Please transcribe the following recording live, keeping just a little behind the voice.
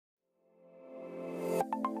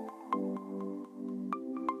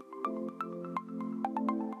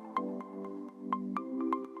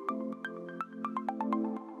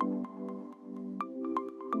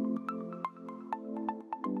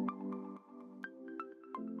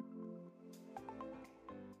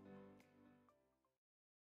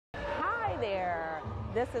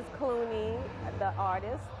This is Clooney, the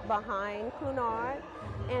artist behind ClunArt,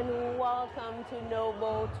 and welcome to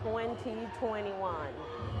NoBo 2021.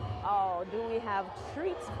 Oh, do we have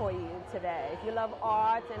treats for you today? If you love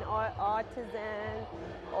art and artisan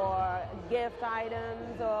or gift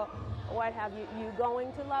items or what have you, you're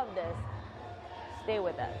going to love this. Stay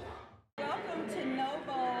with us. Welcome to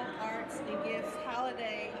NoBo Arts and Gifts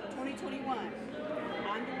Holiday 2021.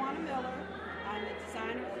 I'm Dewana Miller. I'm the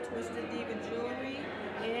designer of Twisted Diva Jewelry,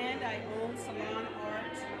 and I own Salon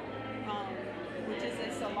Art, which is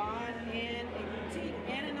a salon and a boutique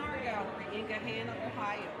and an art gallery in Gahanna,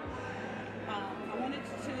 Ohio. I wanted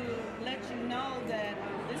to let you know that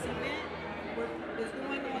this event is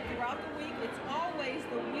going on throughout the week. It's always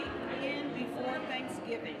the weekend before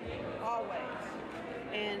Thanksgiving, always.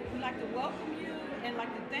 And we'd like to welcome you and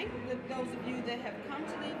like to thank those of you that have come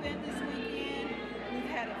to the event this weekend.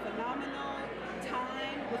 We've had a phenomenal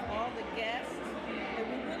time with all the guests, and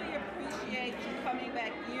we really appreciate you coming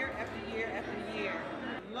back year after year after year.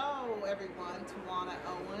 Hello everyone, Tawana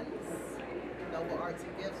Owens, NoBo Arts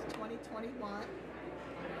and Gifts 2021,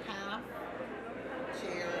 half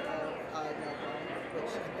chair of NoBo,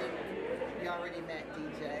 which I think you already met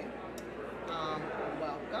DJ.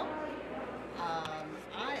 Welcome.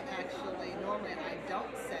 Normally I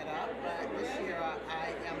don't set up, but this year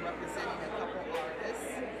I am representing a couple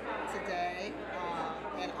artists today,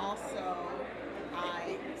 and also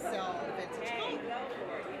I sell vintage clothing.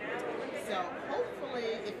 So hopefully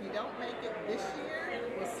if you don't make it this year,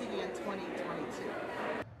 we'll see you in 2022.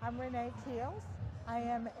 I'm Renee Keels. I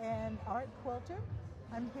am an art quilter.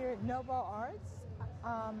 I'm here at NoBo Arts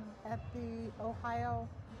at the Ohio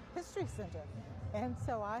History Center. And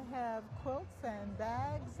so I have quilts and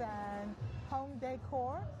bags and home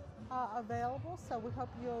decor available. So we hope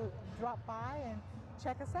you'll drop by and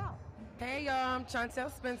check us out. Hey y'all, I'm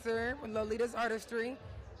Chantel Spencer with Lolita's Artistry.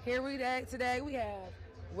 Here today we have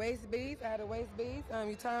waist beads. I had a waist beads.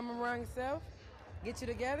 You tie them around yourself, get you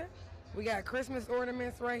together. We got Christmas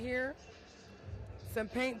ornaments right here. Some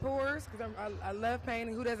paint pours, because I love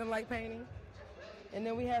painting. Who doesn't like painting? And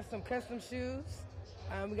then we have some custom shoes.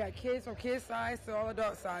 We got kids from kid size to all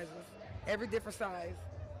adult sizes, every different size.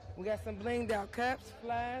 We got some blinged out cups,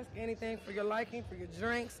 flasks, anything for your liking, for your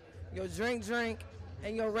drinks, your drink,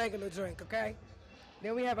 and your regular drink, okay?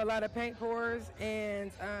 Then we have a lot of paint pours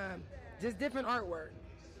and just different artwork.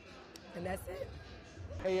 And that's it.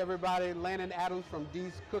 Hey everybody, Landon Adams from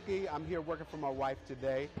Dee's Cookie. I'm here working for my wife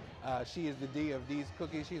today. She is the D of Dee's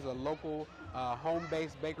Cookie. She's a local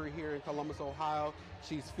home-based bakery here in Columbus, Ohio.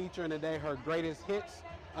 She's featuring today her greatest hits.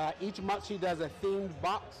 Each month she does a themed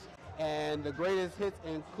box, and the greatest hits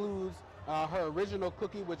includes her original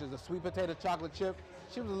cookie, which is a sweet potato chocolate chip.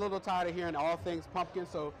 She was a little tired of hearing all things pumpkin,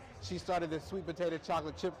 so she started this sweet potato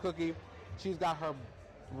chocolate chip cookie. She's got her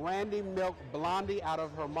Brandy Milk Blondie out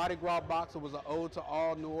of her Mardi Gras box. It was an ode to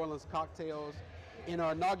all New Orleans cocktails. In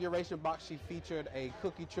her inauguration box, she featured a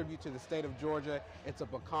cookie tribute to the state of Georgia. It's a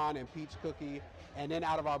pecan and peach cookie. And then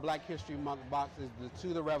out of our Black History Month box is the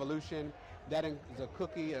To the Revolution. That is a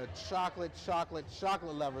cookie, a chocolate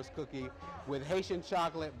lovers cookie with Haitian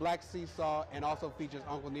chocolate, black sea salt, and also features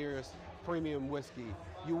Uncle Nearest premium whiskey.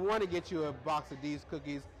 You want to get you a box of Dee's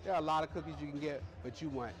cookies. There are a lot of cookies you can get, but you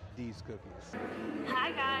want Dee's cookies.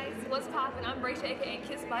 Hi guys, what's poppin'? I'm Rachel, aka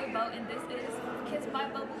Kiss by Bo, and this is Kiss by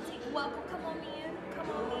Bo Boutique. Welcome, come on in.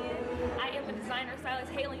 I am a designer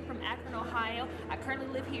stylist hailing from Akron, Ohio. I currently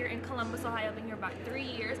live here in Columbus, Ohio. I've been here about 3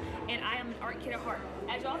 years, and I am an art kid at heart.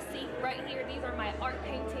 As y'all see right here, these are my art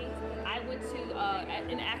paintings. I went to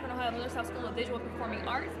in Akron, Ohio, Miller South School of Visual and Performing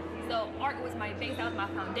Arts. So art was my base, that was my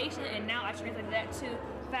foundation, and now I translated that to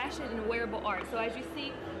fashion and wearable art. So as you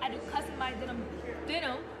see, I do customized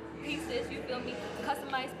denim pieces, you feel me,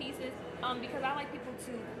 customized pieces, because I like people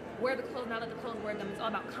to wear the clothes, not let the clothes wear them. It's all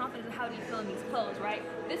about confidence and how do you feel in these clothes, right?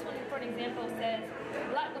 This one, for an example, says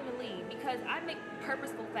Black Women Lead, because I make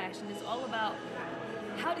purposeful fashion. It's all about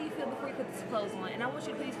how do you feel before you put these clothes on, and I want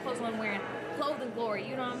you to put these clothes on wearing clothing glory,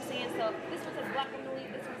 you know what I'm saying? So this one says Black Women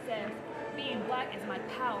Lead, this one says being black is my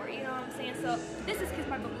power, you know what I'm saying? So this is Kiss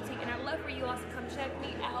by Bo Boutique, and I'd love for you all to come check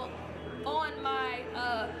me out on my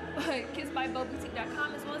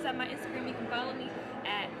kissbyboboutique.com, as well as at my Instagram. You can follow me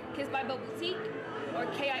at kissbyboboutique or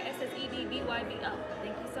KISSEDBYBO.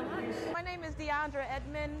 Thank you so much. My name is Deandra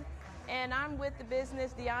Edmond, and I'm with the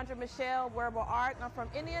business Deandra Michelle Wearable Art. I'm from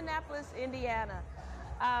Indianapolis, Indiana.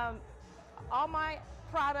 All my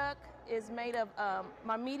product is made of,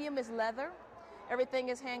 my medium is leather. Everything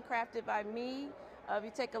is handcrafted by me. If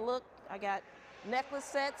you take a look, I got necklace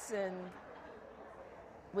sets and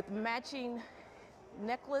with matching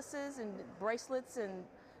necklaces and bracelets and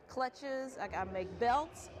clutches, I make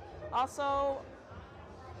belts, also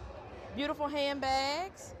beautiful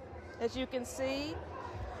handbags, as you can see.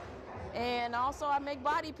 And also I make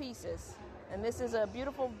body pieces. And this is a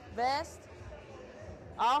beautiful vest,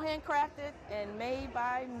 all handcrafted and made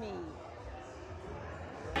by me.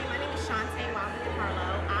 My name is Shantae Wilder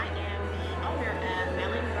DeCarlo. I am the owner of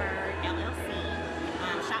Melonbird LLC.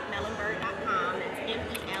 ShopMelonbird.com. That's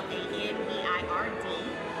MELANBIRD.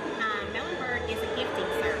 Melonbird is a gifting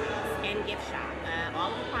service and gift shop.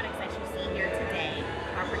 All of the products that you see here today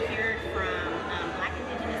are procured from Black,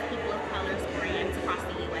 Indigenous, people of color's brands across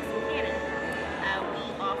the U.S. and Canada. We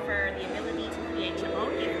offer the ability to create your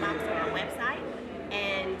own gift box on our website,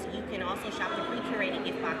 and you can also shop the pre-curated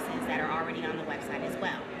gift boxes that are already on the website as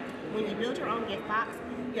well. When you build your own gift box,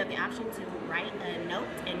 you have the option to write a note,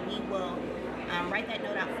 and we will write that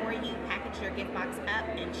note out for you, package your gift box up,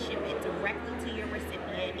 and ship it directly to your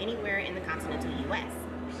recipient anywhere in the continental U.S.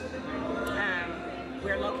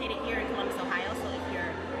 We're located here in Columbus, Ohio, so if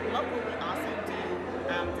you're local, we also do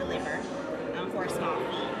deliver for a small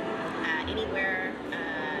fee. Anywhere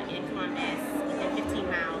in Columbus, within 15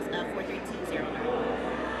 miles of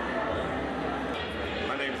 43209.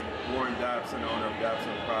 My name is Warren Dobson, owner of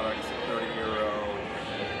Dobson Products, a 30-year-old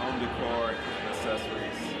home decor and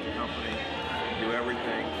accessories company. We do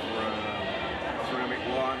everything from ceramic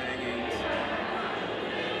wall hangings,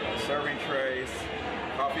 serving trays,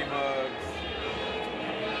 coffee mugs,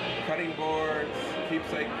 cutting boards,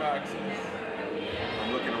 keepsake boxes.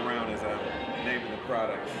 I'm looking around as I'm naming the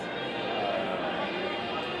products.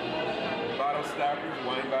 Bottle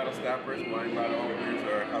stoppers, wine bottle openers,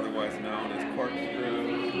 or otherwise known as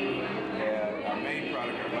corkscrews. And our main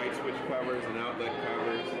product are light switch covers and outlet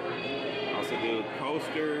covers. Also do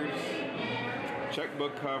coasters,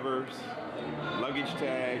 checkbook covers, luggage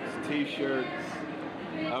tags, t-shirts,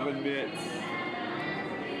 oven mitts,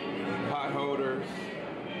 pot holders,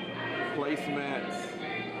 placemats,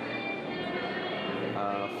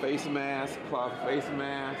 face masks, cloth face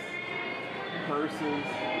masks, purses,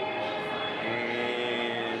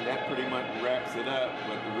 and that pretty much wraps it up.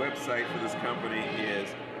 But the website for this company is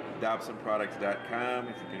dobsonproducts.com.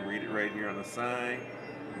 If you can read it right here on the sign.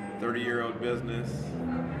 30-year-old business,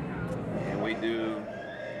 and we do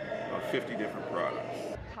 50 different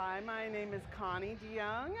products. Hi, my name is Connie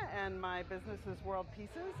DeYoung, and my business is World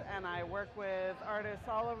Pieces, and I work with artists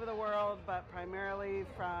all over the world, but primarily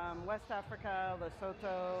from West Africa,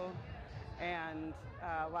 Lesotho, and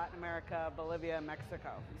Latin America, Bolivia,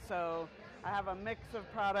 Mexico. So I have a mix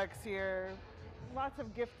of products here, lots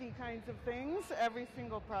of gifty kinds of things. Every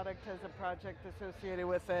single product has a project associated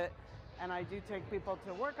with it, and I do take people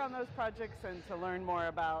to work on those projects and to learn more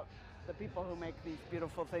about the people who make these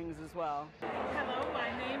beautiful things as well. Hello, my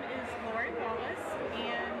name is Lori Wallace,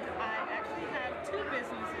 and I actually have two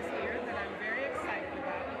businesses here that I'm very excited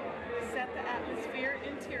about. Set the Atmosphere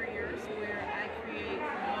Interiors, where I create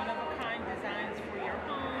one-of-a-kind designs for your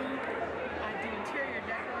home. I do interior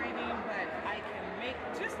decorating, but I can make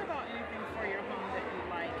just about anything for your home that you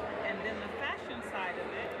like. And then the fashion side of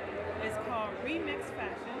it is called Remix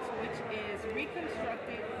Fashions, which is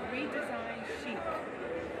reconstructed, redesigned chic.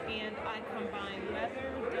 And I combine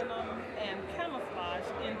leather, denim, and camouflage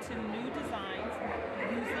into new designs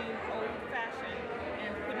using old fashion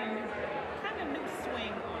and putting kind of new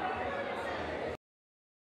swing on things.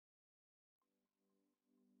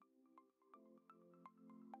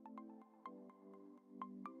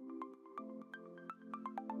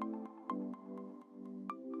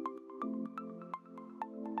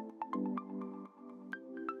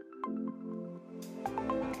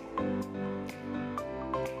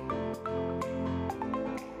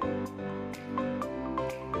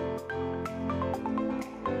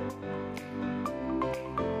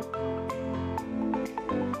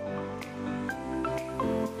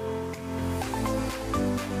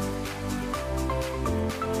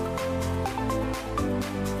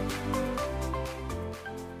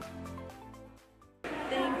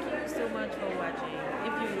 Thank you so much for watching.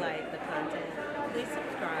 If you like the content, please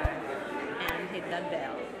subscribe and hit that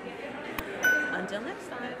bell. Until next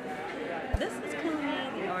time, this is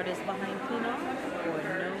ClunArt, the artist behind ClunArt for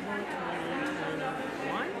NoBo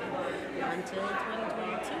 2021 until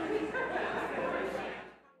 2022.